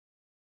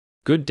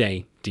Good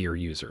day, dear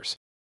users.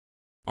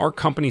 Our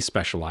company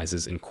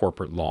specializes in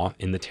corporate law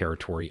in the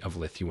territory of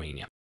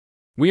Lithuania.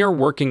 We are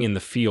working in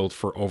the field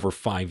for over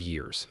 5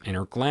 years and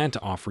are glad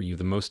to offer you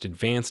the most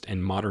advanced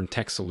and modern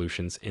tech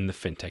solutions in the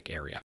fintech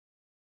area.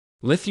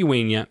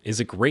 Lithuania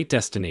is a great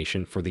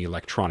destination for the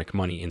electronic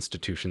money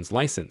institutions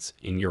license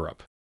in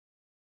Europe.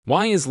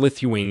 Why is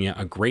Lithuania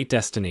a great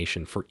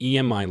destination for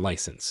EMI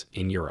license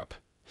in Europe?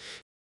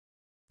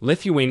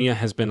 Lithuania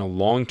has been a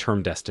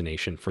long-term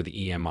destination for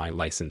the EMI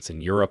license in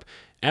Europe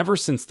ever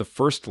since the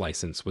first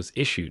license was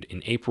issued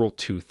in April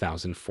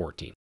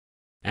 2014.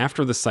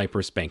 After the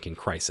Cyprus banking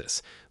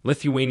crisis,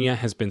 Lithuania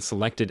has been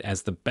selected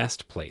as the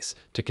best place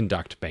to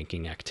conduct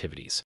banking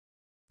activities.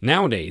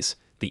 Nowadays,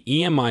 the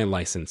EMI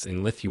license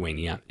in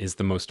Lithuania is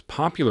the most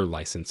popular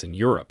license in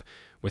Europe,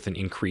 with an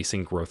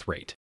increasing growth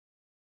rate.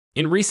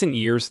 In recent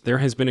years, there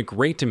has been a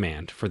great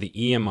demand for the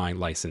EMI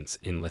license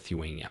in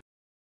Lithuania.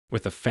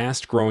 With a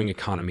fast-growing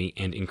economy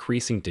and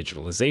increasing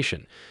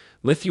digitalization,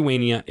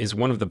 Lithuania is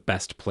one of the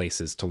best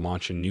places to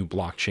launch a new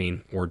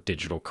blockchain or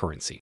digital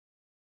currency.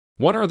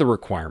 What are the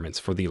requirements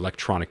for the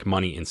electronic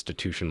money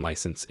institution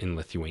license in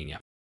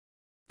Lithuania?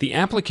 The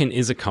applicant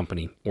is a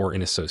company or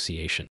an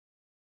association.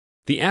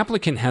 The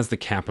applicant has the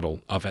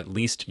capital of at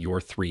least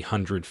your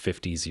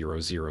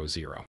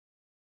 350,000.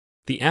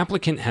 The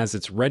applicant has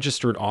its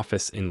registered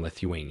office in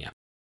Lithuania.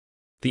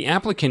 The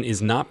applicant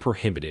is not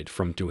prohibited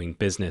from doing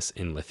business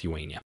in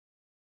Lithuania.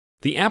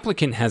 The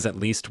applicant has at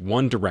least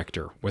one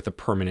director with a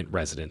permanent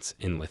residence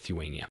in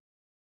Lithuania.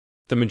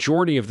 The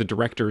majority of the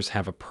directors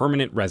have a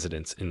permanent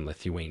residence in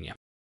Lithuania.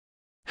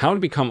 How to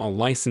become a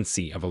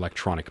licensee of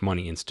electronic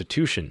money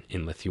institution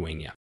in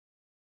Lithuania?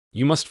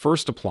 You must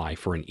first apply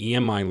for an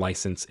EMI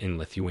license in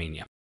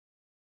Lithuania.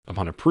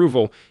 Upon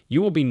approval,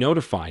 you will be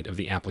notified of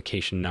the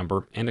application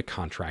number and a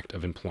contract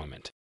of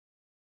employment.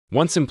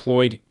 Once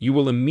employed, you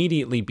will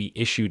immediately be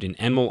issued an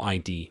EMI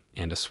ID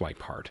and a swipe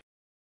card.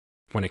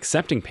 When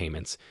accepting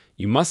payments,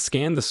 you must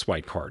scan the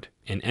swipe card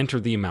and enter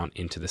the amount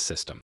into the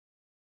system.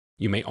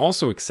 You may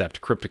also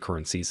accept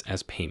cryptocurrencies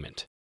as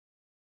payment.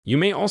 You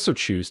may also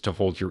choose to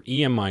hold your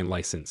EMI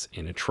license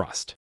in a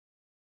trust.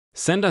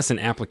 Send us an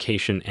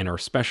application and our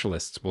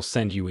specialists will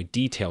send you a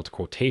detailed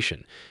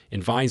quotation,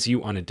 advise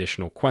you on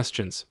additional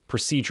questions,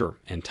 procedure,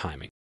 and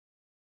timing.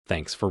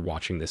 Thanks for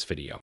watching this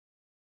video.